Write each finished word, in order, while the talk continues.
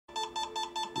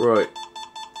Right,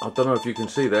 I don't know if you can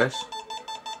see this,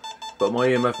 but my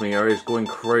E.M.F meter is going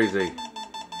crazy.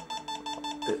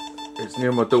 It's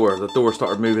near my door. The door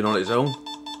started moving on its own,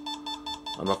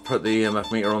 and I've put the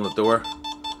E.M.F meter on the door.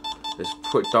 It's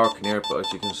quite dark in here, but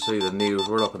as you can see, the needles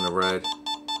were up in the red,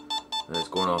 and it's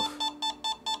going off.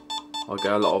 I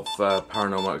get a lot of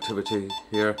paranormal activity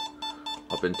here.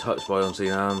 I've been touched by unseen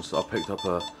hands. I picked up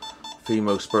a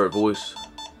female spirit voice,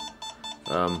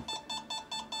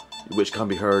 which can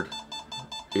be heard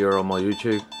here on my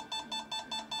YouTube.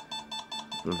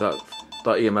 And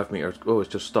that E.M.F meter, oh,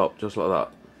 it's just stopped, just like that.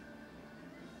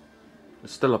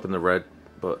 It's still up in the red,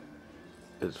 but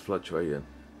it's fluctuating.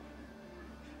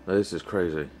 Now, this is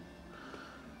crazy.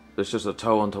 There's just a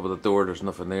toe on top of the door. There's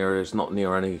nothing there. It's not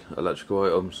near any electrical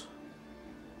items.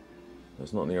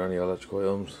 It's not near any electrical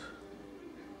items.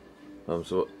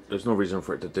 So there's no reason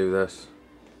for it to do this.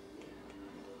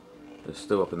 It's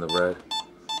still up in the red.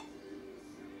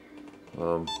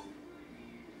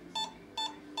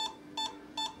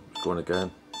 It's going again.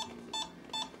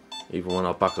 Even when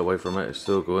I back away from it, it's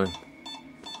still going.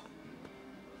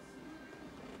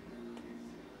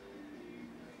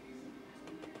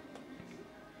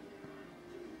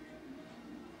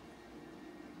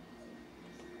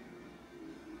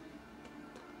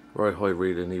 Very high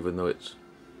reading, even though it's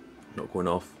not going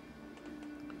off.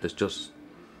 It's just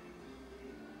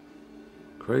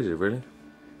crazy, really.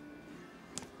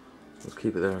 Let's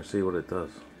keep it there and see what it does.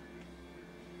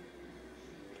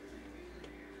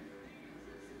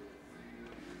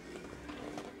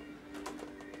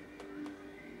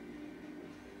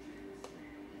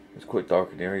 It's quite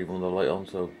dark in here, even with the light on,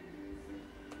 so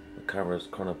the camera's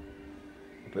kind of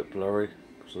a bit blurry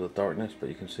because of the darkness, but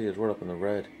you can see it's right up in the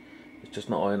red. It's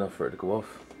just not high enough for it to go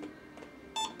off.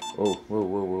 Oh, whoa,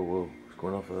 whoa, whoa, whoa. It's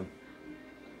going off again.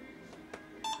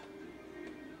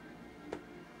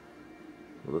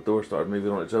 Well, the door started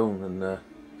moving on its own, and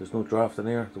there's no draft in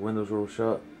here. The windows are all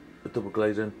shut. The double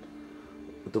glazing.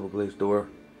 The double glazed door.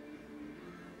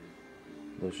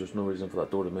 There's just no reason for that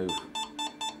door to move.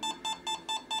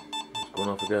 It's going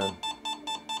off again.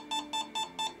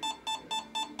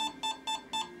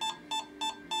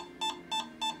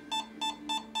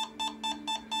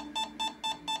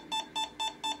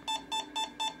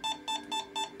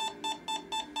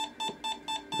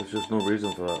 There's just no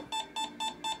reason for that.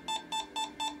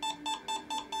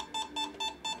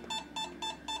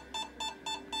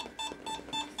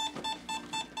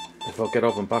 If I get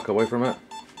up and back away from it,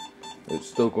 it's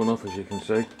still going off, as you can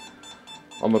see.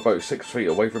 I'm about 6 feet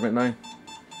away from it now.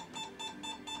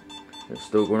 It's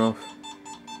still going off.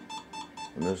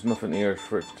 And there's nothing here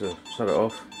for it to set it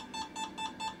off.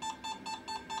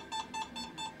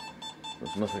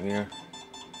 There's nothing here.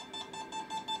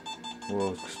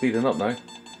 Whoa, it's speeding up now.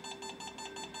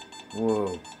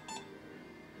 Whoa.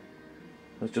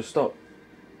 Let's just stop.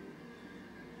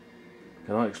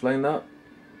 Can I explain that?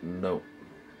 No.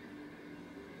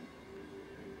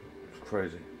 It's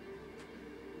crazy.